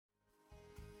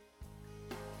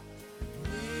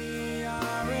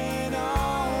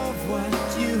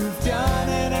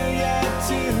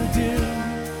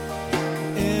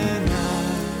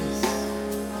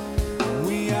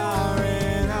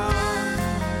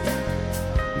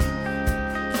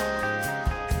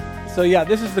So yeah,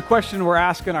 this is the question we're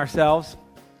asking ourselves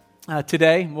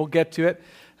today. We'll get to it.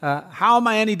 How am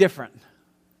I any different?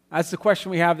 That's the question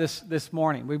we have this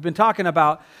morning. We've been talking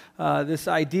about this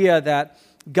idea that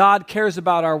God cares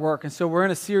about our work. And so we're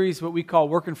in a series what we call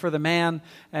Working for the Man.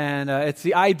 And it's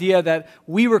the idea that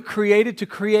we were created to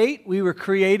create. We were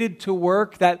created to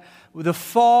work. That the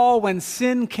fall, when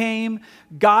sin came,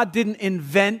 God didn't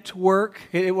invent work.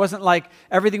 It wasn't like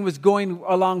everything was going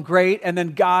along great and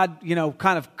then God,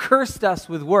 kind of cursed us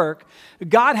with work.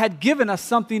 God had given us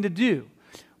something to do.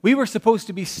 We were supposed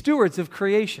to be stewards of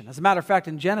creation. As a matter of fact,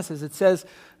 in Genesis, it says,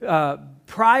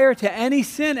 prior to any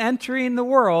sin entering the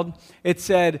world, it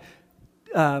said,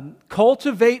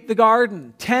 cultivate the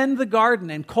garden, tend the garden,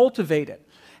 and cultivate it.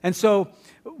 And so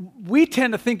we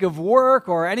tend to think of work,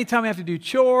 or anytime we have to do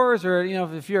chores, or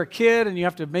if you're a kid and you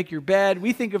have to make your bed,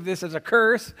 we think of this as a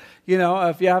curse,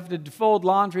 if you have to fold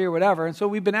laundry or whatever. And so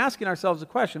we've been asking ourselves the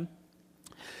question,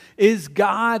 does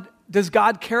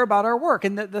God care about our work?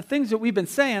 And the things that we've been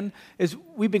saying is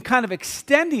we've been kind of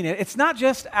extending it. It's not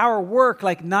just our work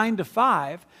like 9 to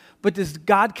 5, but does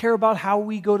God care about how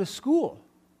we go to school?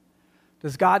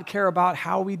 Does God care about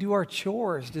how we do our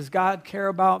chores? Does God care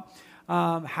about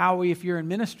how we, if you're in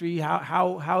ministry,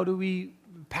 how do we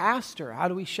pastor? How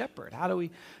do we shepherd? How do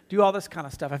we do all this kind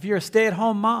of stuff? If you're a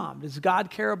stay-at-home mom, does God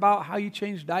care about how you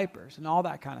change diapers and all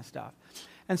that kind of stuff?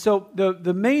 And so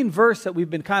the main verse that we've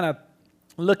been kind of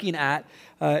looking at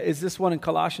is this one in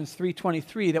Colossians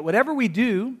 3:23, that whatever we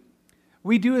do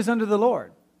as unto the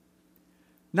Lord,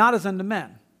 not as unto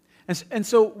men. And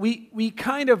so we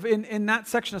kind of, in that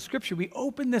section of Scripture, we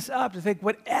open this up to think,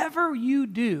 whatever you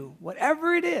do,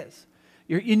 whatever it is,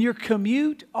 you're in your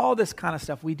commute, all this kind of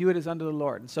stuff, we do it as unto the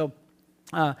Lord. And so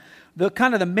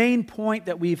the main point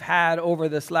that we've had over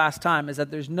this last time is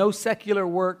that there's no secular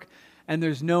work and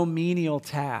there's no menial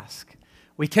task.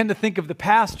 We tend to think of the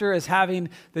pastor as having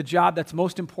the job that's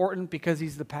most important because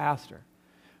he's the pastor.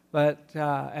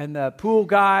 And the pool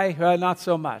guy, not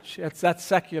so much. That's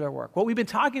secular work. What we've been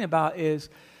talking about is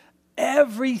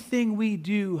everything we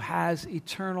do has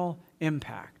eternal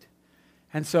impact.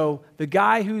 And so the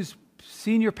guy who's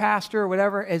senior pastor or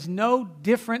whatever is no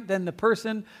different than the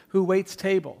person who waits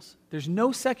tables. There's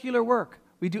no secular work.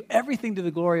 We do everything to the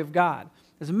glory of God.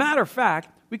 As a matter of fact,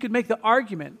 we could make the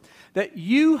argument that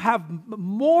you have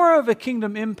more of a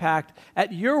kingdom impact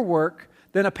at your work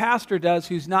than a pastor does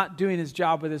who's not doing his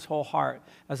job with his whole heart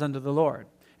as unto the Lord.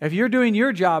 If you're doing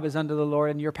your job as unto the Lord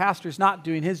and your pastor's not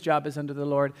doing his job as unto the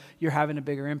Lord, you're having a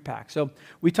bigger impact. So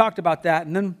we talked about that,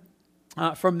 and then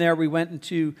from there we went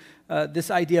into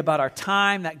this idea about our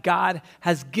time, that God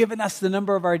has given us the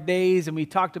number of our days, and we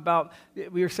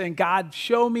were saying, God,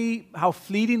 show me how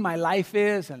fleeting my life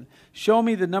is, and show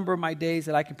me the number of my days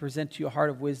that I can present to you a heart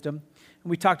of wisdom. And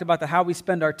we talked about that how we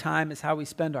spend our time is how we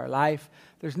spend our life.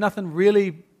 There's nothing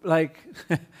really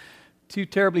too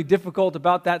terribly difficult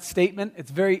about that statement.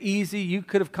 It's very easy. You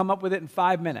could have come up with it in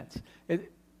 5 minutes.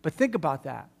 But think about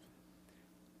that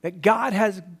God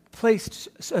has placed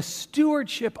a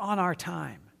stewardship on our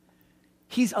time.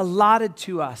 He's allotted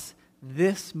to us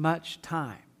this much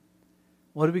time.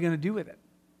 What are we going to do with it?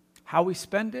 How we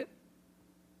spend it?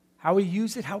 How we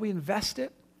use it? How we invest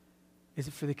it? Is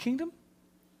it for the kingdom?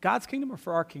 God's kingdom, or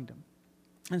for our kingdom?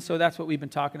 And so that's what we've been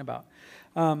talking about.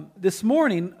 This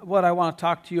morning, what I want to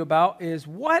talk to you about is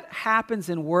what happens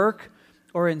in work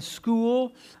or in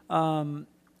school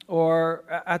or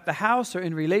at the house or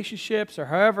in relationships or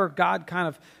however God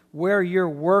where your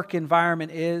work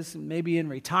environment is, maybe in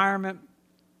retirement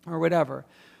or whatever.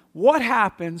 What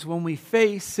happens when we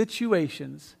face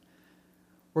situations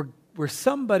where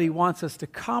somebody wants us to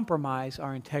compromise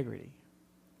our integrity?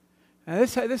 Now,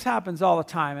 this happens all the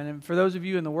time, and for those of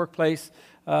you in the workplace,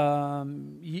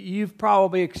 you've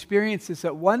probably experienced this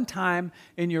at one time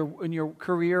in your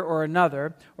career or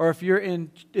another, or if you're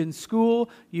in school,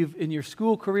 in your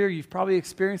school career, you've probably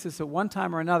experienced this at one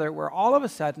time or another, where all of a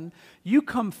sudden you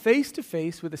come face to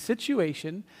face with a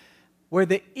situation where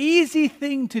the easy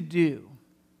thing to do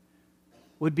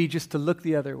would be just to look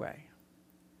the other way.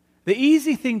 The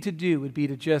easy thing to do would be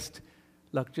to just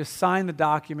sign the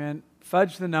document,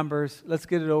 fudge the numbers, let's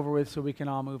get it over with so we can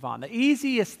all move on. The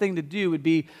easiest thing to do would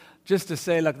be just to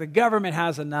say, look, the government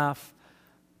has enough.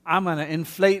 I'm going to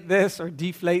inflate this or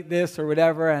deflate this or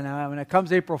whatever, and when it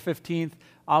comes April 15th,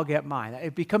 I'll get mine.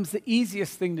 It becomes the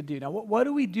easiest thing to do. Now, what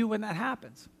do we do when that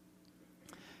happens?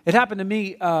 It happened to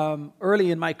me early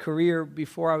in my career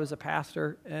before I was a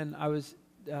pastor, and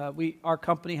our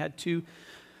company had 2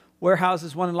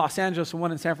 warehouses, one in Los Angeles and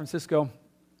one in San Francisco,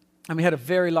 and we had a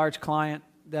very large client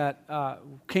that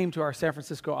came to our San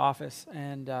Francisco office,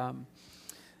 and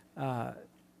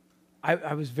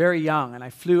I was very young, and I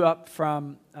flew up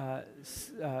from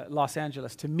Los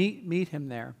Angeles to meet him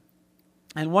there.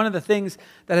 And one of the things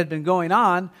that had been going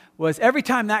on was every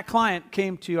time that client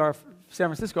came to our San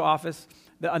Francisco office,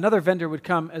 another vendor would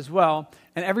come as well,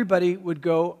 and everybody would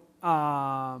go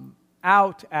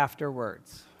out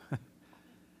afterwards.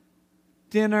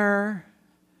 Dinner,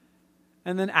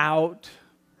 and then out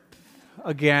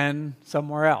again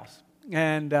somewhere else.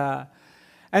 And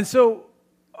so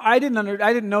I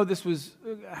didn't know this was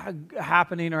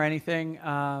happening or anything.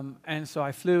 And so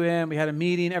I flew in. We had a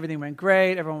meeting. Everything went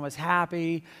great. Everyone was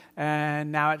happy.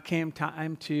 And now it came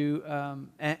time to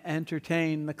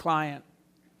entertain the client.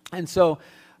 And so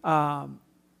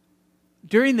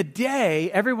during the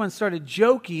day, everyone started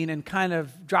joking and kind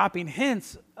of dropping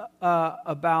hints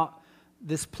about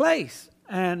this place.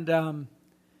 And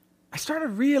I started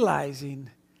realizing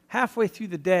halfway through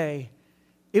the day,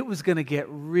 it was going to get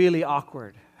really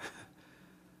awkward.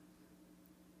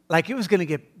 Like it was going to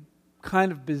get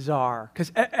kind of bizarre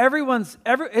because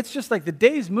it's just like the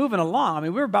day's moving along. I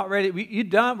mean, we're about ready. We're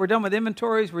done with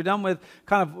inventories. We're done with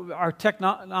kind of our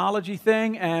technology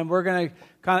thing, and we're going to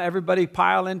kind of everybody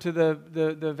pile into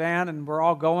the van, and we're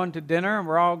all going to dinner, and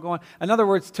we're all going. In other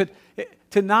words,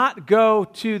 to not go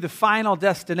to the final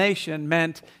destination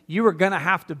meant you were going to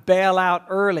have to bail out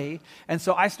early. And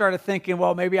so I started thinking,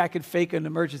 well, maybe I could fake an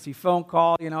emergency phone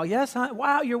call. Yes, honey,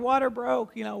 wow, your water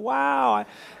broke. Wow.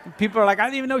 People are like, I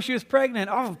didn't even know she was pregnant.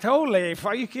 Oh, totally.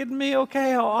 Are you kidding me?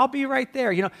 Okay, I'll be right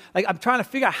there. Like I'm trying to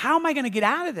figure out how am I going to get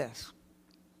out of this?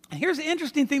 And here's the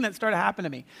interesting thing that started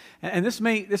happening to me. And this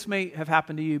may have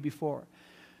happened to you before.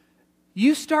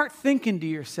 You start thinking to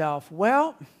yourself,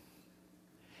 well,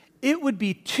 it would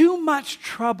be too much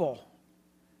trouble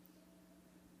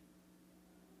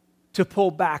to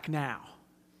pull back now.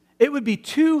 It would be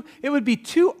too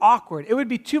awkward. It would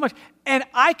be too much. And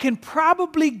I can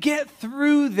probably get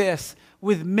through this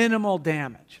with minimal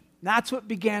damage. That's what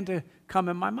began to come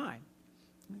in my mind.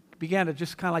 Began to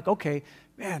just kind of like, okay,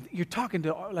 man, you're talking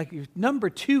to like your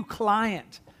number 2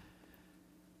 client.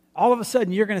 All of a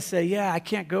sudden, you're going to say, yeah, I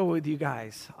can't go with you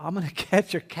guys. I'm going to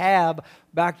catch a cab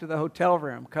back to the hotel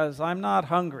room because I'm not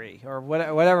hungry or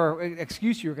whatever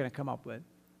excuse you're going to come up with.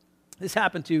 This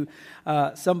happened to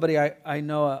somebody I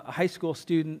know, a high school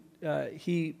student.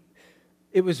 It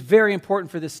was very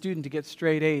important for this student to get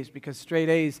straight A's because straight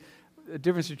A's, the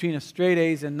difference between a straight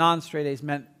A's and non-straight A's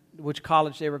meant which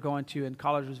college they were going to, and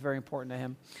college was very important to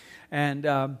him.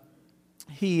 And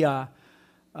he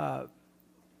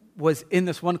was in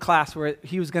this one class where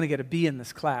he was going to get a B in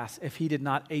this class if he did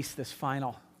not ace this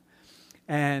final.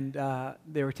 And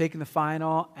they were taking the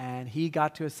final, and he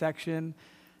got to a section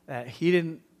that he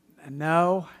didn't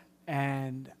know,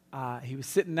 and he was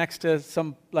sitting next to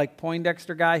some like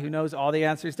Poindexter guy who knows all the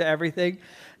answers to everything.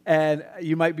 And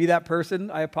you might be that person.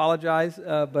 I apologize,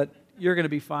 but you're going to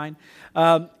be fine.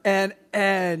 And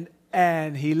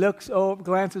he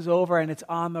glances over, and it's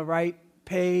on the right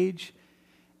page.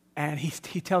 And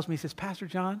he tells me, he says, Pastor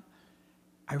John,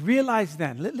 I realized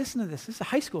then, listen to this. This is a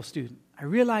high school student. I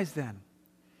realized then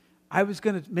I was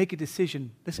going to make a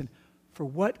decision, listen, for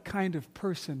what kind of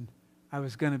person I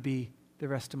was going to be the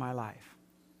rest of my life.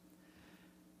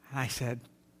 And I said,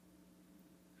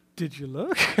 did you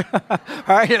look? All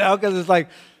right, because it's like,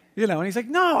 and he's like,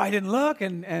 no, I didn't look.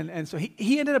 And so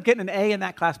he ended up getting an A in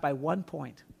that class by 1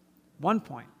 point. 1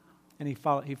 point. And he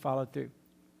followed through.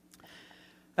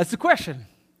 That's the question.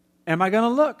 Am I going to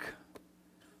look?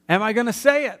 Am I going to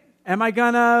say it? Am I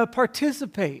going to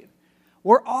participate?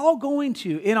 We're all going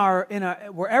to,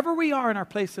 wherever we are in our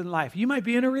place in life. You might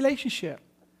be in a relationship,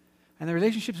 and the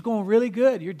relationship's going really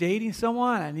good. You're dating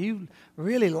someone, and you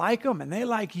really like them, and they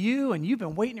like you, and you've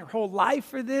been waiting your whole life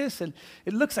for this, and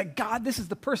it looks like this is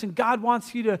the person God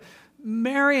wants you to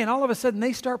marry, and all of a sudden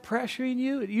they start pressuring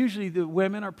you. Usually the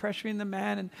women are pressuring the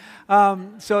man,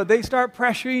 and so they start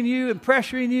pressuring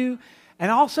you, and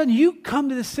all of a sudden you come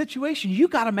to this situation. You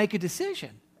got to make a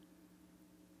decision.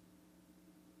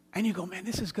 And you go, man,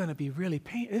 this is going to be really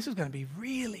painful. This is going to be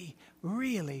really,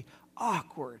 really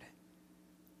awkward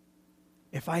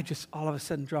if I just all of a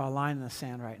sudden draw a line in the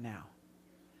sand right now.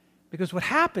 Because what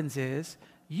happens is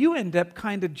you end up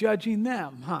kind of judging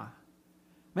them, huh?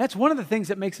 That's one of the things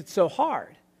that makes it so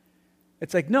hard.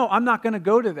 It's like, no, I'm not going to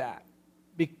go to that.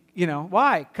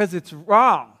 Why? Because it's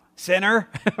wrong, sinner,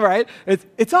 right?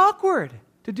 It's awkward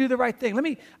to do the right thing.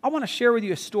 I want to share with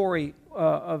you a story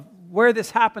of where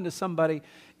this happened to somebody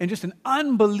in just an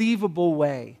unbelievable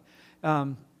way.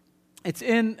 There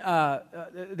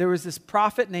was this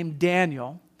prophet named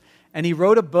Daniel, and he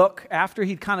wrote a book after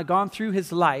he'd kind of gone through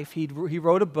his life. He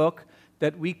wrote a book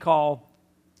that we call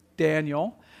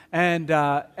Daniel. And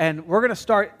we're going to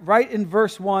start right in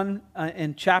verse 1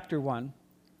 in chapter 1.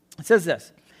 It says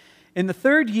this: In the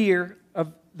 3rd year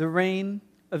of the reign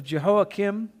of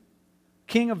Jehoiakim,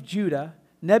 king of Judah,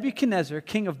 Nebuchadnezzar,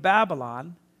 king of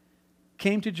Babylon,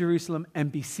 came to Jerusalem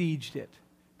and besieged it.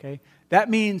 Okay? That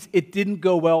means it didn't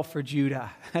go well for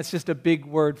Judah. That's just a big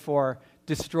word for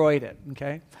destroyed it.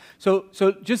 Okay? So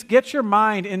just get your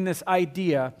mind in this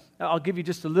idea. I'll give you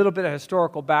just a little bit of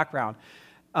historical background.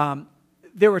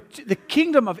 The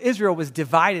kingdom of Israel was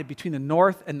divided between the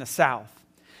north and the south.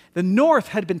 The north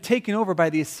had been taken over by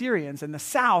the Assyrians, and the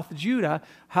south, Judah,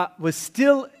 was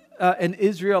still an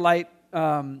Israelite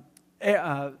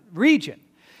region.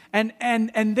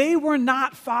 And they were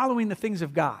not following the things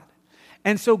of God.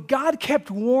 And so God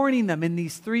kept warning them in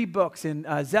these 3 books, in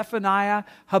Zephaniah,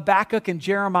 Habakkuk, and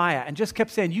Jeremiah, and just kept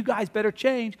saying, you guys better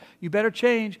change, you better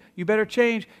change, you better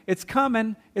change. It's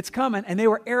coming. And they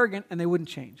were arrogant, and they wouldn't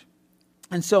change.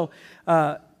 And so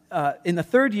in the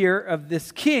 3rd year of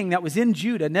this king that was in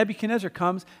Judah, Nebuchadnezzar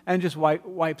comes and just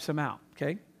wipes them out,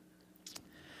 okay?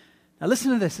 Now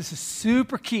listen to this. This is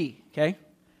super key, okay?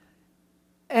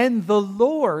 And the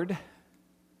Lord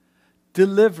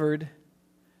delivered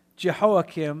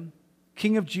Jehoiakim,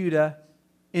 king of Judah,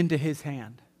 into his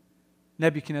hand,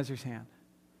 Nebuchadnezzar's hand.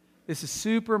 This is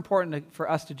super important for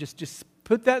us to just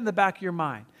put that in the back of your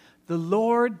mind. The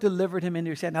Lord delivered him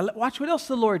into his hand. Now watch what else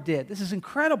the Lord did. This is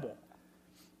incredible.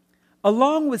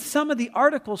 Along with some of the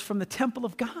articles from the temple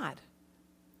of God.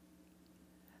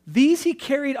 These he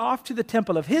carried off to the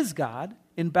temple of his God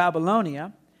in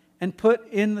Babylonia and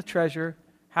put in the treasure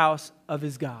house of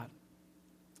his God.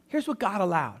 Here's what God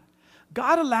allowed.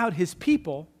 God allowed his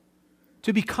people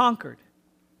to be conquered.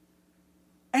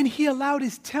 And he allowed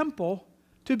his temple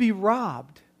to be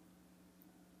robbed.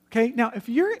 Okay, now if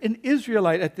you're an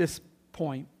Israelite at this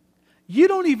point, you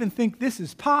don't even think this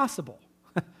is possible.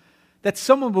 That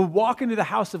someone would walk into the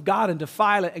house of God and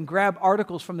defile it and grab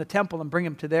articles from the temple and bring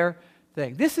them to their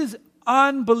thing. This is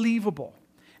unbelievable.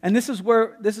 And this is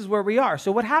where we are.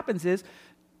 So what happens is,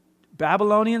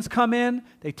 Babylonians come in,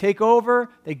 they take over,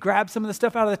 they grab some of the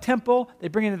stuff out of the temple, they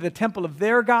bring it into the temple of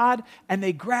their God, and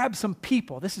they grab some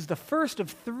people. This is the first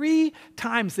of 3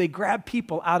 times they grab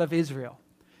people out of Israel.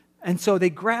 And so they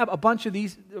grab a bunch of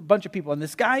people. And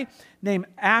this guy named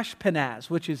Ashpenaz,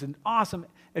 which is an awesome,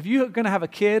 if you're going to have a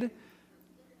kid,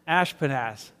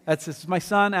 Ashpenaz. This is my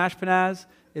son, Ashpenaz.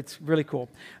 It's really cool.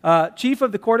 Chief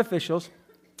of the court officials,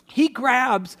 he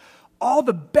grabs all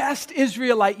the best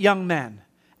Israelite young men.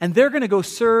 And they're going to go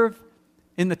serve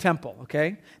in the temple,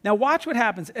 okay? Now watch what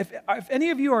happens. If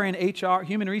any of you are in HR,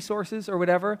 human resources or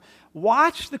whatever,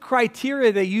 watch the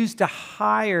criteria they use to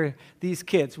hire these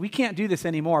kids. We can't do this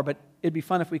anymore, but it'd be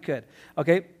fun if we could,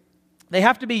 okay? They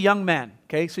have to be young men,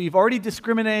 okay? So you've already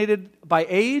discriminated by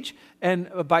age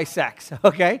and by sex,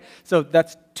 okay? So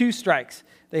that's 2 strikes.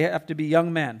 They have to be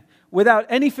young men without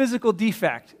any physical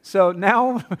defect. So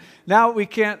now we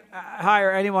can't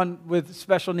hire anyone with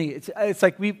special needs. It's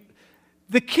like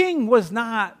the king was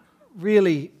not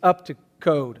really up to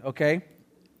code, okay?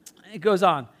 It goes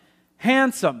on.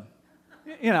 Handsome,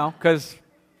 because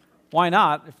why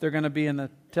not? If they're going to be in the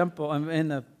temple, in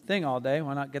the thing all day,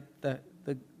 why not get the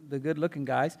good-looking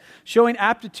guys? Showing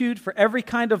aptitude for every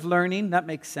kind of learning, that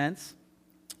makes sense.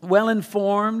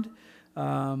 Well-informed,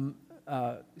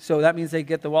 so that means they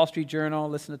get the Wall Street Journal,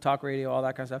 listen to talk radio, all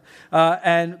that kind of stuff.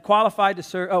 And qualified to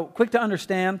serve, quick to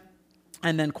understand,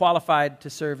 and then qualified to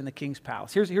serve in the king's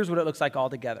palace. Here's what it looks like all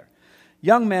together.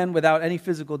 Young men without any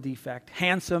physical defect,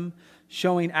 handsome,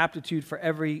 showing aptitude for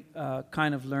every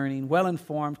kind of learning,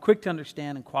 well-informed, quick to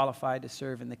understand, and qualified to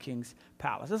serve in the king's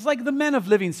palace. It's like the men of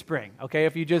Living Spring, okay?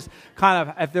 If you just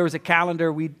if there was a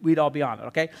calendar, we'd all be on it,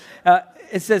 okay?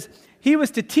 It says, he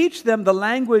was to teach them the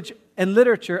language and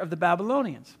literature of the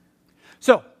Babylonians.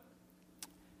 So,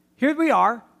 here we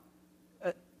are.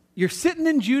 You're sitting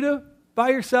in Judah by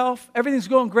yourself. Everything's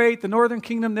going great. The northern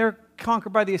kingdom, they're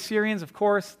conquered by the Assyrians. Of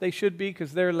course, they should be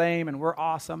because they're lame and we're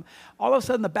awesome. All of a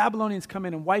sudden, the Babylonians come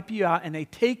in and wipe you out, and they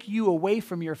take you away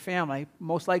from your family,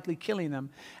 most likely killing them,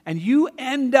 and you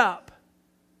end up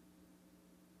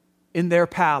in their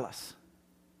palace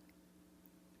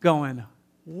going,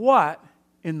 what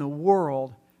in the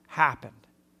world happened?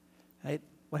 Right?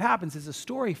 What happens is the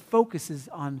story focuses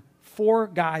on 4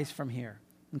 guys from here,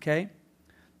 okay?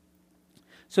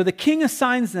 So the king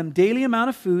assigns them daily amount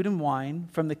of food and wine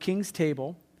from the king's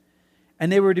table,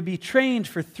 and they were to be trained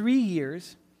for 3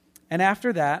 years, and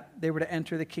after that, they were to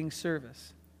enter the king's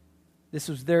service. This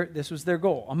was their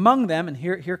goal. Among them, and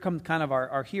here come kind of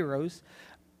our heroes,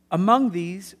 among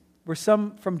these were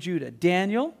some from Judah: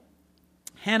 Daniel,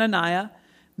 Hananiah,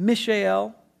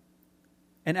 Mishael,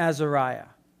 and Azariah.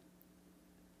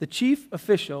 The chief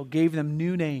official gave them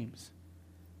new names.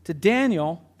 To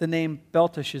Daniel, the name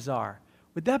Belteshazzar.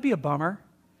 Would that be a bummer?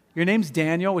 Your name's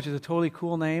Daniel, which is a totally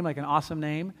cool name, like an awesome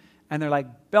name, and they're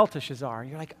like Belteshazzar.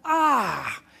 You're like,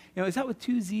 is that with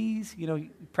two Z's?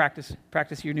 Practice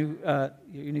your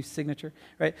new signature,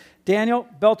 right? Daniel,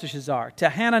 Belteshazzar. To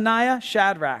Hananiah,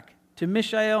 Shadrach. To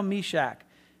Mishael, Meshach.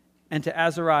 And to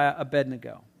Azariah,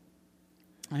 Abednego.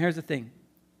 And here's the thing.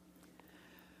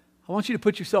 I want you to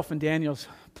put yourself in Daniel's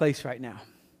place right now.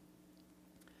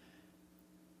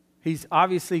 He's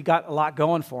obviously got a lot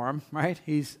going for him, right?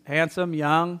 He's handsome,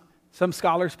 young. Some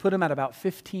scholars put him at about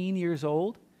 15 years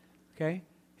old, okay?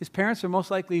 His parents are most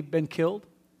likely been killed.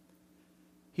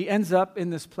 He ends up in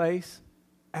this place,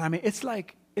 and it's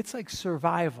like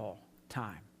survival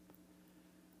time.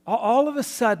 All of a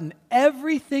sudden,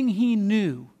 everything he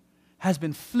knew has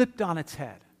been flipped on its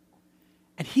head,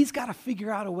 and he's got to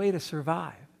figure out a way to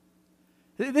survive.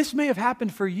 This may have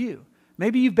happened for you.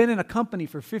 Maybe you've been in a company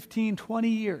for 15, 20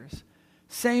 years.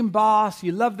 Same boss,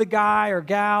 you love the guy or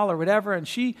gal or whatever, and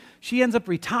she ends up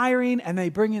retiring, and they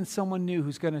bring in someone new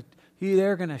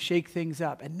they're going to shake things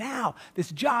up. And now,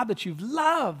 this job that you've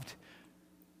loved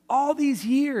all these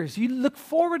years, you look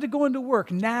forward to going to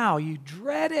work. Now, you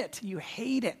dread it. You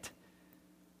hate it.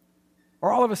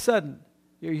 Or all of a sudden,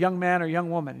 you're a young man or young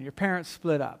woman, and your parents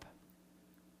split up.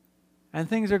 And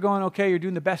things are going okay, you're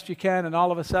doing the best you can, and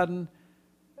all of a sudden,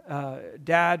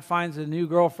 dad finds a new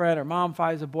girlfriend or mom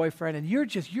finds a boyfriend, and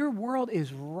your world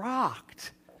is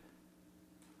rocked.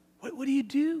 What do you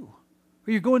do?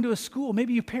 Or you're going to a school.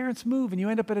 Maybe your parents move and you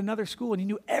end up at another school and you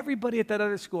knew everybody at that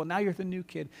other school. Now you're the new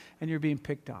kid and you're being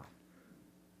picked on.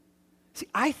 See,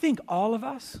 I think all of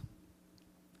us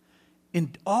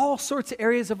in all sorts of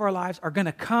areas of our lives are going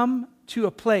to come to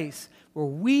a place where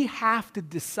we have to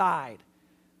decide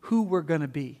who we're going to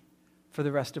be for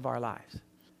the rest of our lives.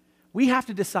 We have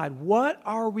to decide, what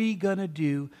are we going to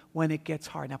do when it gets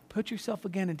hard? Now, put yourself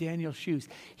again in Daniel's shoes.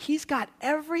 He's got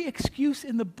every excuse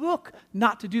in the book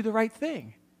not to do the right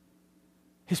thing.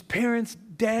 His parents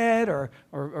dead, or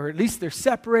at least they're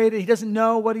separated. He doesn't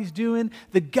know what he's doing.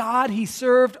 The God he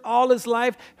served all his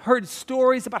life heard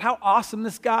stories about how awesome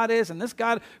this God is, and this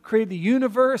God created the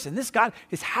universe, and this God,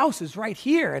 his house is right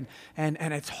here, and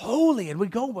it's holy, and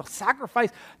we'll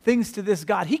sacrifice things to this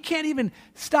God. He can't even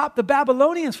stop the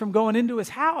Babylonians from going into his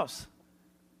house.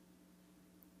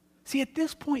 See, at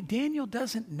this point, Daniel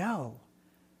doesn't know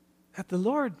that the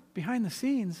Lord behind the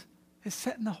scenes is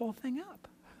setting the whole thing up.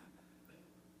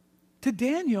 To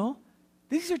Daniel,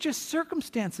 these are just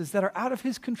circumstances that are out of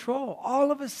his control.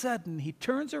 All of a sudden, he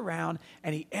turns around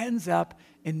and he ends up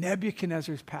in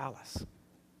Nebuchadnezzar's palace.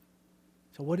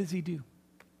 So what does he do?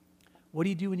 What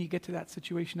do you do when you get to that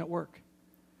situation at work?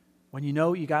 When you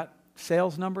know you got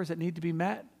sales numbers that need to be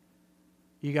met,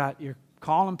 you're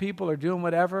calling people or doing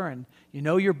whatever, and you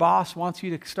know your boss wants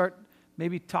you to start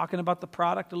maybe talking about the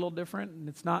product a little different, and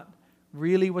it's not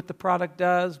really what the product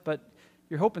does, but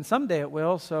you're hoping someday it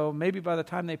will, so maybe by the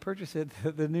time they purchase it,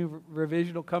 the new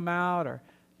revision will come out, or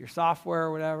your software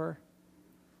or whatever.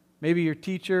 Maybe your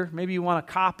teacher, maybe you want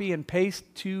to copy and paste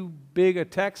too big a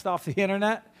text off the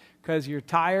internet because you're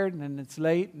tired and it's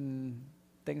late and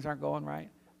things aren't going right.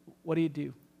 What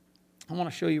do? I want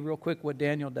to show you real quick what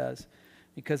Daniel does,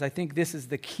 because I think this is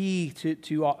the key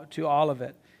to all of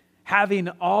it. Having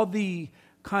all the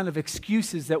kind of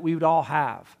excuses that we would all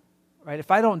have, right?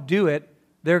 If I don't do it,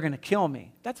 they're going to kill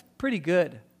me. That's pretty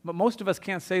good. But most of us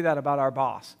can't say that about our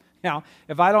boss. Now,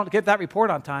 if I don't get that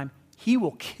report on time, he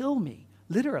will kill me,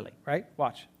 literally, right?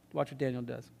 Watch what Daniel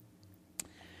does.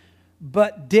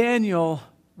 But Daniel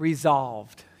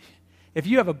resolved. If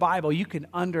you have a Bible, you can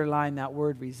underline that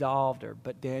word resolved,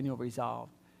 but Daniel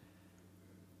resolved.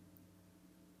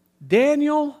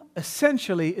 Daniel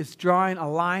essentially is drawing a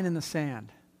line in the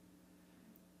sand,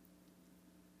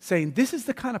 saying, this is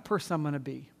the kind of person I'm going to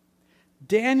be.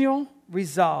 Daniel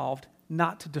resolved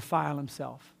not to defile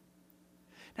himself.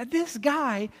 Now, this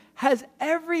guy has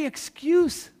every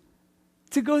excuse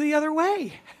to go the other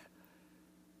way.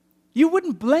 You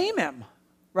wouldn't blame him,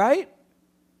 right?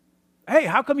 Hey,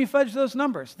 how come you fudged those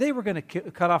numbers? They were going to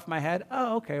cut off my head.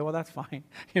 Oh, okay, well, that's fine.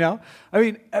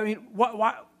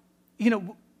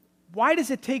 Why does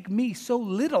it take me so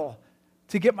little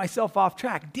to get myself off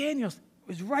track? Daniel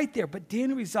was right there, but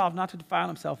Daniel resolved not to defile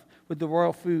himself with the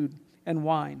royal food and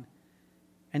wine.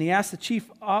 And he asked the chief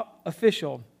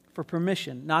official for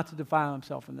permission not to defile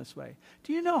himself in this way.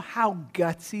 Do you know how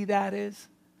gutsy that is?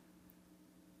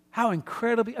 How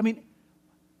incredibly,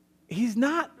 he's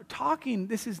not talking,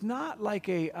 this is not like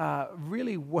a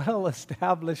really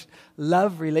well-established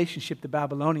love relationship the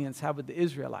Babylonians have with the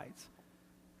Israelites.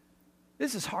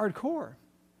 This is hardcore.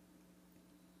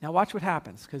 Now watch what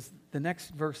happens, because the next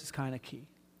verse is kind of key.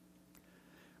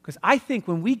 Because I think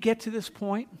when we get to this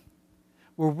point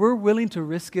where we're willing to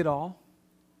risk it all,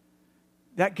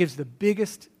 that gives the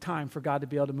biggest time for God to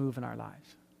be able to move in our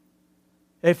lives.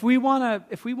 If we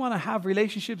want to have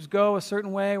relationships go a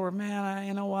certain way where, man,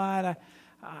 you know what,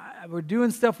 we're doing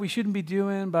stuff we shouldn't be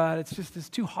doing, but it's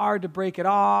too hard to break it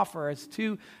off, or it's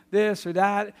too this or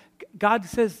that. God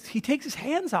says, he takes his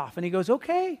hands off and he goes,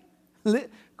 okay,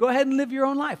 go ahead and live your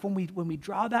own life. When we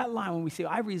draw that line, when we say,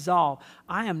 I resolve,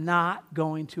 I am not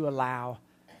going to allow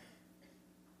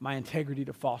my integrity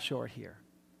to fall short here.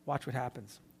 Watch what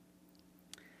happens.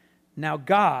 Now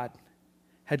God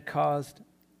had caused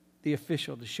the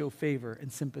official to show favor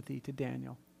and sympathy to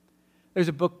Daniel. There's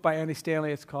a book by Andy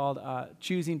Stanley. It's called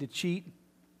Choosing to Cheat.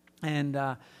 And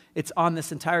it's on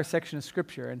this entire section of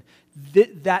Scripture. And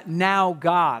that now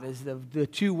God is the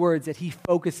two words that he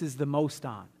focuses the most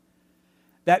on.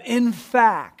 That in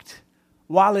fact,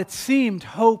 while it seemed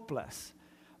hopeless,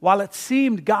 while it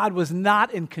seemed God was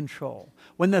not in control,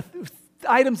 when the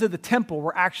items of the temple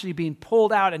were actually being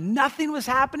pulled out and nothing was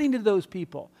happening to those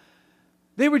people,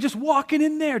 they were just walking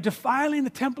in there, defiling the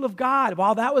temple of God.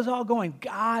 While that was all going,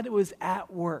 God was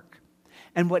at work.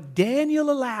 And what Daniel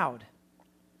allowed,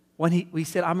 when he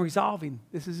said, I'm resolving,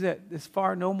 this is it, this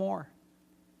far, no more.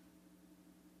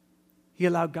 He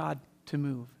allowed God to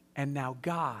move. And now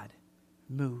God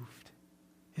moved.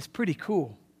 It's pretty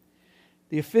cool.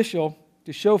 The official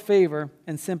to show favor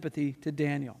and sympathy to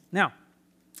Daniel. Now,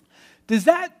 does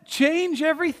that change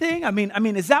everything? I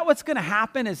mean, is that what's going to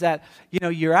happen? Is that,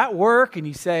 you're at work and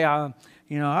you say,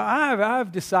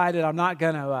 I've decided I'm not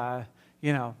going to,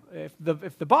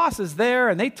 if the boss is there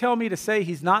and they tell me to say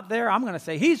he's not there, I'm going to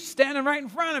say he's standing right in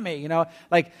front of me.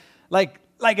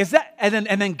 Like is that?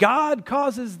 And then God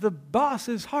causes the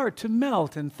boss's heart to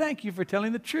melt. And thank you for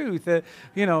telling the truth.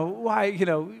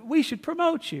 We should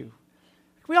promote you.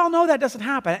 We all know that doesn't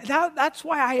happen. That's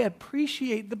why I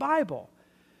appreciate the Bible.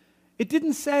 It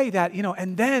didn't say that,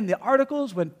 and then the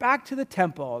articles went back to the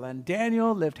temple and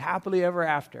Daniel lived happily ever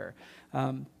after.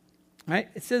 Right?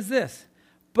 It says this,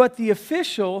 but the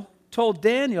official told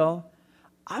Daniel,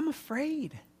 I'm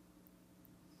afraid.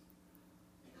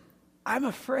 I'm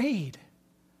afraid.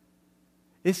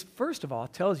 This, first of all,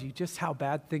 tells you just how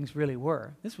bad things really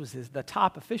were. This was the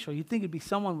top official. You'd think it'd be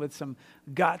someone with some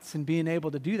guts and being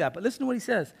able to do that. But listen to what he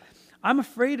says. I'm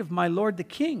afraid of my lord the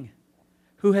king,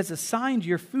 who has assigned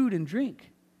your food and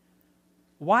drink.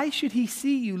 Why should he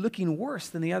see you looking worse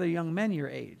than the other young men your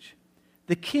age?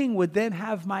 The king would then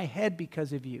have my head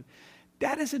because of you.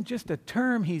 That isn't just a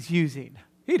term he's using.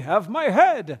 He'd have my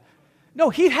head.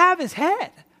 No, he'd have his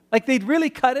head. Like they'd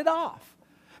really cut it off.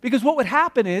 Because what would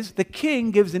happen is the king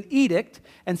gives an edict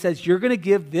and says, you're going to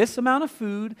give this amount of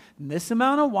food and this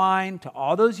amount of wine to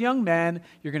all those young men.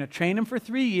 You're going to train them for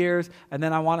 3 years, and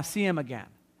then I want to see them again.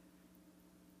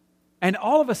 And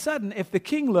all of a sudden, if the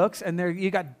king looks, and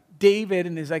you got David,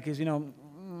 and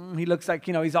he looks like,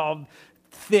 he's all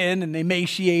thin and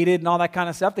emaciated and all that kind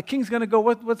of stuff, the king's going to go,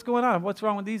 what's going on? What's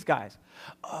wrong with these guys?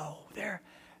 Oh, they're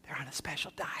on a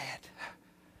special diet.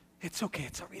 It's okay.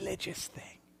 It's a religious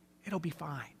thing. It'll be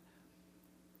fine.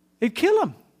 It'd kill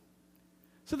him.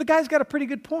 So the guy's got a pretty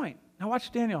good point. Now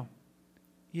watch Daniel.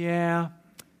 Yeah,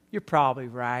 you're probably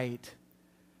right.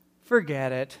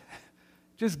 Forget it.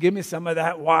 Just give me some of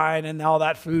that wine and all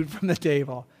that food from the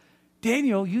table.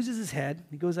 Daniel uses his head.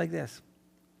 He goes like this.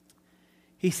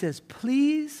 He says,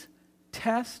 please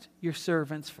test your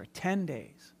servants for 10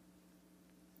 days.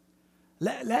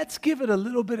 Let's give it a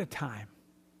little bit of time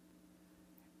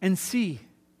and see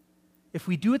if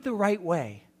we do it the right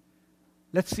way.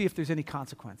 Let's see if there's any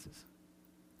consequences.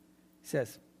 He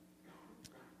says,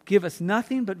 give us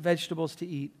nothing but vegetables to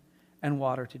eat and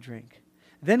water to drink.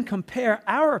 Then compare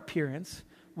our appearance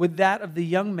with that of the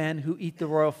young men who eat the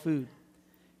royal food,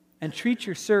 and treat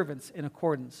your servants in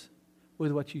accordance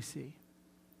with what you see.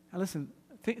 Now listen,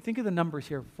 think of the numbers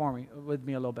here with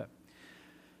me a little bit.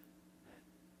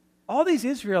 All these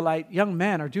Israelite young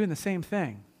men are doing the same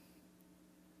thing.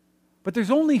 But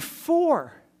there's only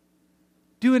 4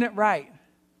 doing it right.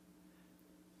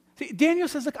 See, Daniel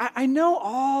says, look, I know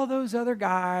all those other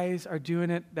guys are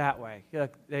doing it that way.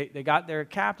 Look, they got their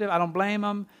captive. I don't blame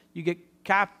them. You get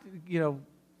captured,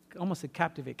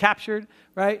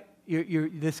 right?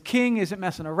 This king isn't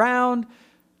messing around.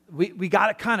 We got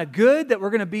it kind of good that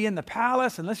we're going to be in the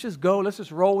palace, and let's just go. Let's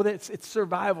just roll with it. It's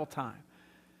survival time.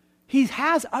 He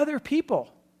has other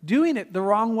people doing it the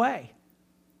wrong way.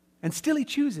 And still he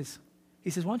chooses. He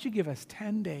says, why don't you give us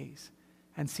 10 days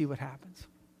and see what happens?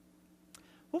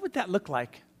 What would that look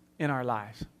like in our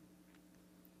lives?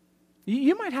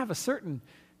 You might have a certain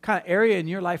kind of area in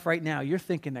your life right now. You're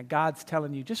thinking that God's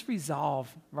telling you, just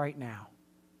resolve right now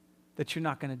that you're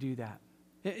not going to do that.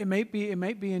 It may be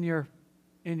in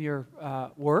your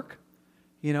work.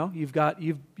 You know,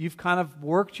 you've kind of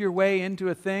worked your way into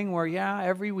a thing where,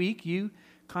 every week you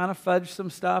kind of fudge some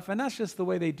stuff, and that's just the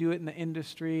way they do it in the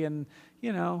industry, and,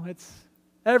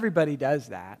 everybody does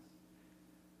that.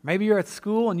 Maybe you're at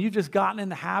school and you've just gotten in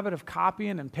the habit of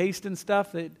copying and pasting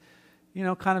stuff that,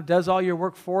 kind of does all your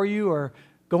work for you, or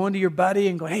going to your buddy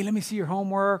and go, hey, let me see your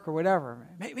homework, or whatever.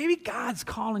 Maybe God's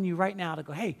calling you right now to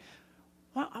go, hey,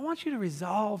 I want you to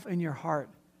resolve in your heart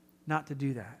not to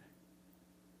do that.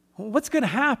 What's going to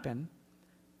happen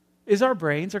is our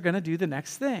brains are going to do the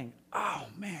next thing. Oh,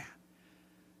 man,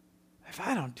 if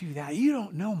I don't do that, you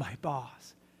don't know my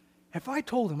boss. If I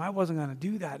told him I wasn't going to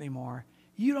do that anymore,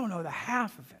 you don't know the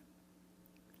half of it.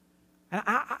 And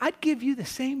I'd give you the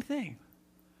same thing.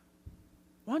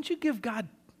 Why don't you give God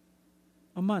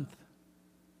a month,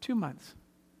 2 months,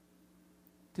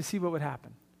 to see what would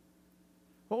happen?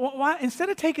 Well, instead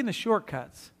of taking the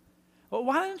shortcuts,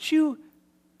 why don't you,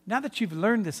 now that you've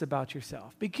learned this about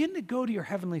yourself, begin to go to your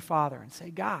Heavenly Father and say,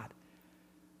 God,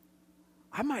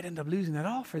 I might end up losing it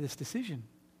all for this decision.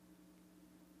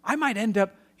 I might end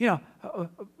up, the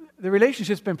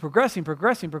relationship's been progressing.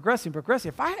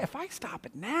 If I stop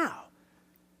it now,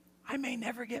 I may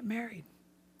never get married.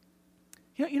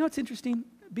 You know what's interesting?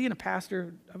 Being a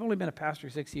pastor, I've only been a pastor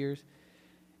 6 years.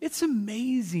 It's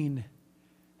amazing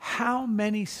how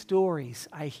many stories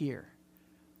I hear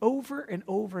over and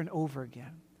over and over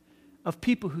again of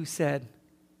people who said,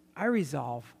 I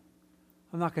resolve,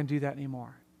 I'm not going to do that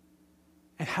anymore.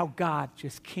 And how God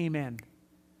just came in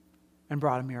and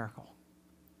brought a miracle.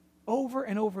 Over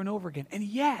and over and over again. And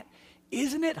yet,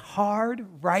 isn't it hard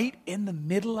right in the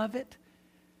middle of it?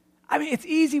 I mean, it's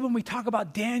easy when we talk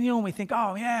about Daniel and we think,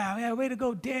 oh, yeah, way to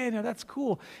go, Daniel, that's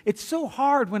cool. It's so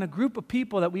hard when a group of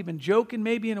people that we've been joking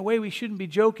maybe in a way we shouldn't be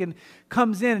joking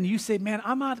comes in and you say, man,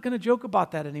 I'm not going to joke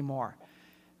about that anymore.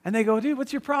 And they go, dude,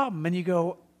 what's your problem? And you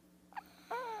go,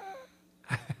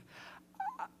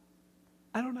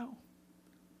 I don't know.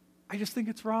 I just think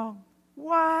it's wrong.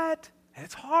 What? And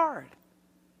it's hard.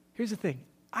 Here's the thing.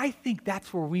 I think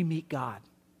that's where we meet God.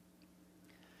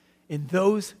 In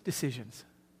those decisions.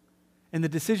 And the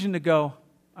decision to go,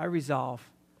 I resolve.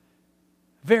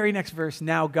 Very next verse,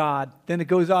 now God. Then it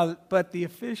goes on, but the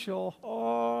official,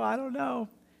 I don't know.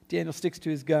 Daniel sticks to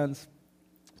his guns.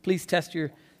 Please test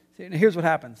your, and here's what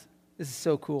happens. This is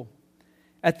so cool.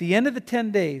 At the end of the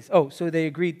 10 days, so they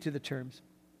agreed to the terms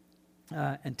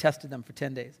and tested them for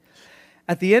 10 days.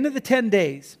 At the end of the 10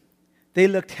 days, they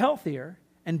looked healthier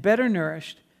and better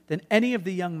nourished than any of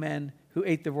the young men who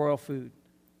ate the royal food.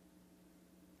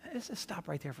 Let's just stop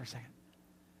right there for a second.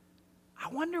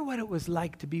 I wonder what it was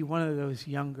like to be one of those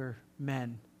younger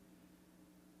men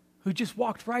who just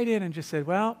walked right in and just said,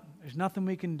 well, there's nothing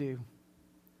we can do.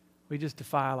 We just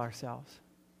defile ourselves.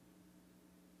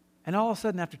 And all of a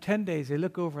sudden, after 10 days, they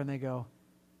look over and they go,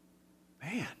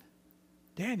 man,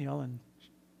 Daniel and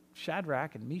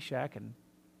Shadrach and Meshach and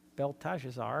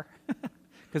Belteshazzar,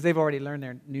 because they've already learned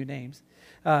their new names,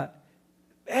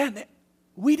 and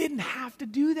we didn't have to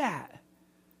do that.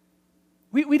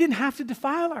 We didn't have to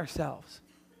defile ourselves.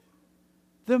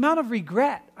 The amount of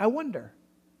regret, I wonder.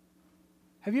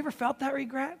 Have you ever felt that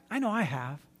regret? I know I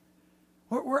have.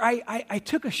 Where I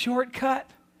took a shortcut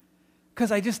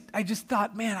because I just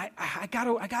thought, man, I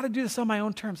gotta do this on my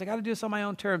own terms.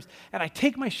 And I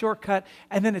take my shortcut,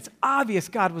 and then it's obvious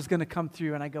God was going to come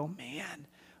through, and I go, man,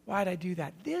 why'd I do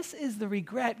that? This is the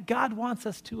regret God wants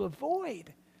us to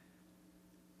avoid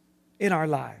in our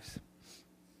lives.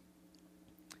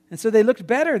 And so they looked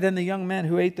better than the young men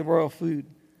who ate the royal food.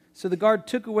 So the guard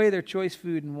took away their choice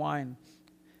food and wine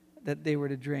that they were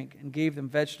to drink and gave them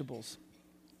vegetables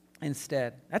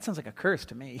instead. That sounds like a curse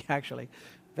to me, actually.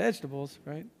 Vegetables,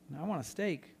 right? I want a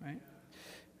steak, right?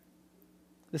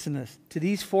 Listen to this. To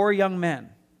these 4 young men,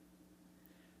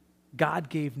 God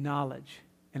gave knowledge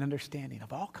and understanding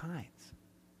of all kinds.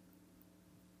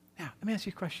 Now, let me ask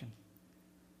you a question.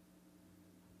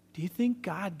 Do you think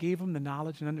God gave them the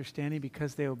knowledge and understanding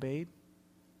because they obeyed?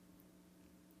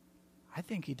 I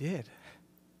think he did.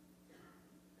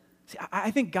 See,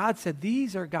 I think God said,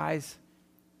 these are guys,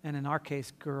 and in our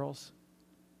case, girls,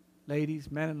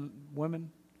 ladies, men and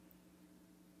women,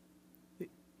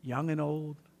 young and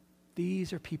old.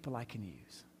 These are people I can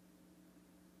use.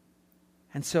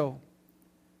 And so,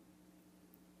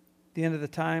 at the end of the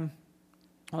time,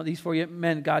 Well, these 4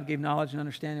 men, God gave knowledge and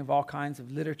understanding of all kinds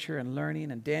of literature and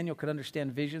learning, and Daniel could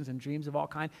understand visions and dreams of all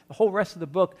kinds. The whole rest of the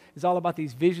book is all about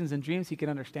these visions and dreams he could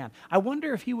understand. I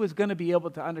wonder if he was going to be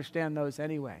able to understand those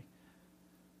anyway.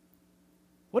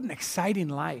 What an exciting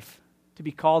life to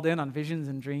be called in on visions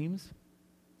and dreams.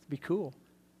 It'd be cool.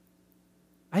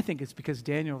 I think it's because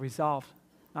Daniel resolved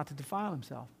not to defile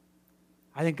himself.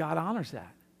 I think God honors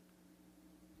that.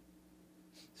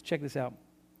 Let's check this out.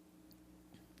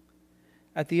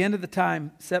 At the end of the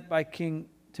time set by king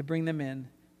to bring them in,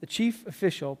 the chief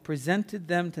official presented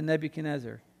them to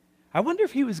Nebuchadnezzar. I wonder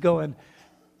if he was going,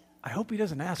 I hope he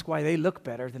doesn't ask why they look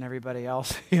better than everybody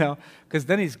else, because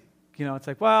then he's, it's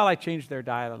like, well, I changed their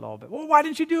diet a little bit. Well, why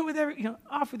didn't you do it with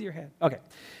off with your head? Okay.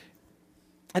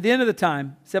 At the end of the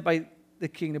time set by the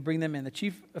king to bring them in, the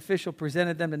chief official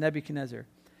presented them to Nebuchadnezzar.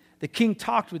 The king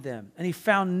talked with them, and he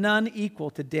found none equal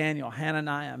to Daniel,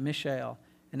 Hananiah, Mishael,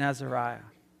 and Azariah.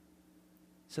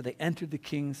 So they entered the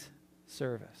king's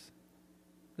service.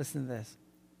 Listen to this.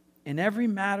 In every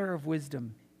matter of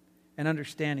wisdom and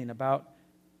understanding about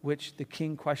which the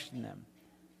king questioned them,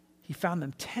 he found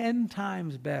them 10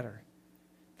 times better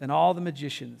than all the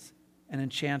magicians and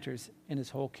enchanters in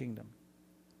his whole kingdom.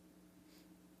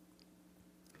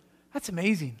 That's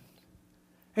amazing.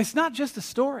 It's not just a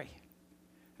story.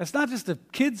 It's not just a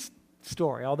kid's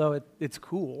story, although it's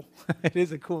cool. It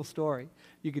is a cool story.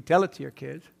 You could tell it to your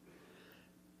kids.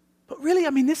 But really,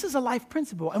 this is a life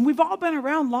principle. And we've all been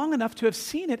around long enough to have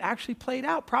seen it actually played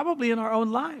out, probably in our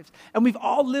own lives. And we've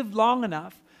all lived long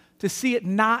enough to see it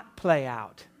not play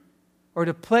out or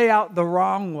to play out the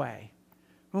wrong way.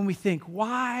 When we think,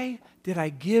 why did I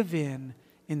give in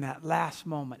that last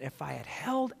moment if I had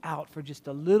held out for just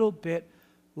a little bit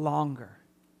longer?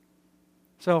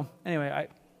 So anyway,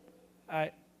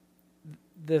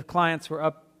 the clients were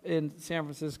up in San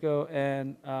Francisco,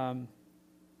 and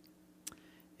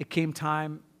it came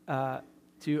time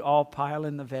to all pile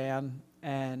in the van,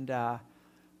 and I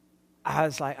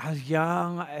was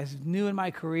young, I was new in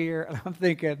my career, and I'm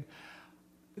thinking,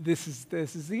 this is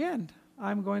the end.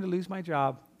 I'm going to lose my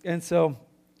job. And so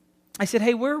I said,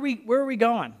 hey, where are we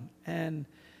going? And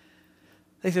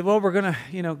they said, well, we're going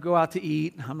to, go out to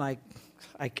eat. I'm like,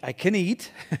 I can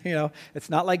eat. It's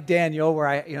not like Daniel where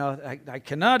I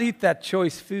cannot eat that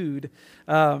choice food.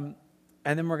 And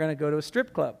then we're going to go to a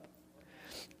strip club.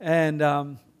 And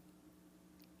I'm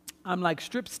like,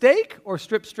 strip steak or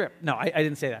strip? No, I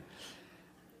didn't say that.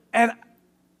 And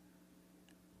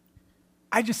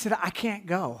I just said, I can't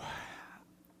go.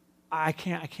 I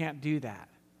can't do that.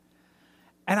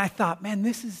 And I thought, man,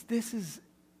 this is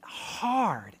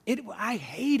hard. I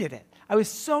hated it. I was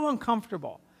so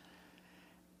uncomfortable.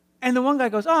 And the one guy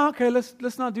goes, oh, okay,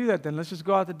 let's not do that then. Let's just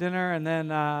go out to dinner, and then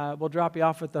we'll drop you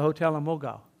off at the hotel and we'll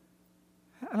go.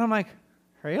 And I'm like,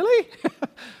 really?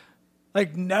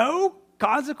 Like, no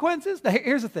consequences?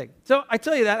 Here's the thing. So I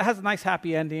tell you that it has a nice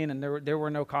happy ending, and there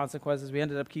were no consequences. We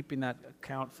ended up keeping that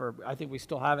account for, I think we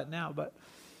still have it now. But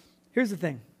here's the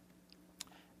thing.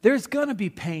 There's going to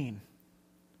be pain.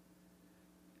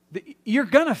 You're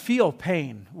going to feel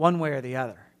pain one way or the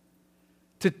other.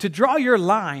 To draw your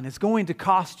line is going to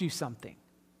cost you something.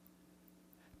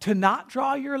 To not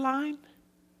draw your line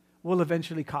will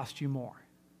eventually cost you more.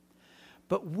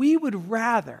 But we would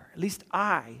rather, at least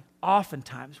I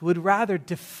oftentimes, would rather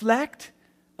deflect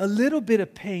a little bit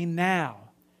of pain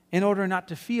now in order not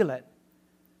to feel it.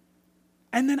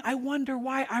 And then I wonder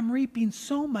why I'm reaping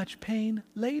so much pain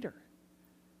later.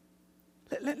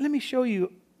 Let me show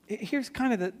you. Here's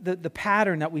kind of the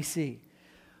pattern that we see.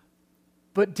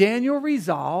 But Daniel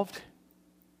resolved,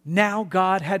 now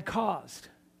God had caused.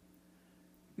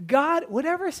 God,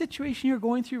 whatever situation you're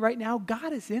going through right now,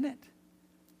 God is in it.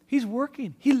 He's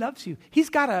working. He loves you. He's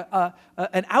got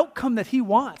an outcome that he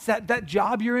wants. That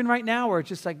job you're in right now where it's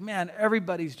just like, man,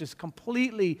 everybody's just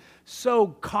completely so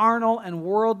carnal and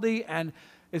worldly, and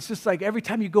it's just like every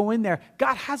time you go in there,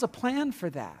 God has a plan for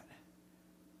that.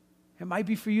 It might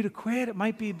be for you to quit. It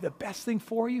might be the best thing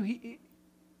for you.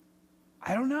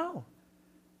 I don't know.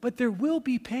 But there will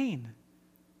be pain.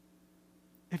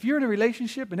 If you're in a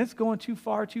relationship and it's going too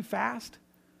far, too fast,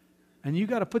 and you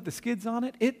got to put the skids on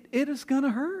it, it is going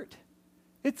to hurt.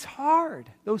 It's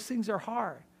hard. Those things are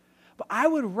hard. But I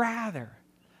would rather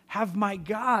have my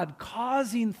God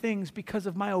causing things because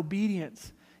of my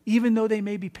obedience, even though they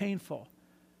may be painful,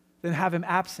 than have him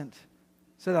absent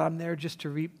so that I'm there just to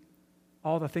reap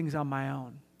all the things on my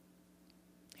own.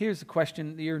 Here's the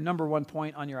question, your number one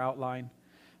point on your outline.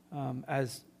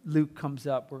 As Luke comes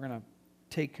up, we're going to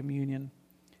take communion.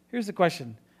 Here's the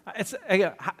question.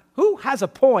 Who has a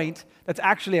point that's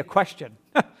actually a question?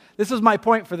 This is my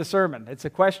point for the sermon. It's a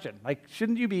question. Like,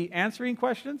 shouldn't you be answering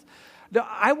questions? No,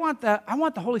 I want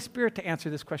the Holy Spirit to answer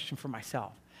this question for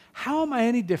myself. How am I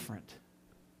any different?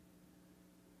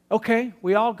 Okay,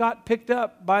 we all got picked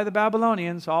up by the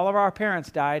Babylonians. All of our parents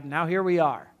died, and now here we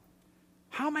are.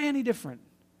 How am I any different?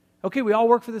 Okay, we all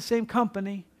work for the same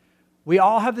company. We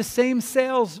all have the same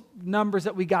sales numbers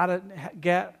that we got to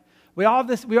get. We're all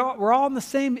in the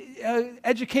same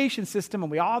education system, and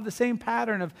we all have the same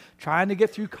pattern of trying to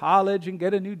get through college and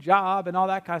get a new job and all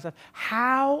that kind of stuff.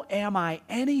 How am I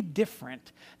any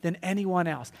different than anyone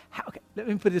else? Okay, let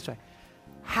me put it this way.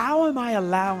 How am I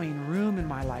allowing room in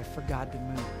my life for God to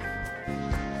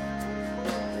move?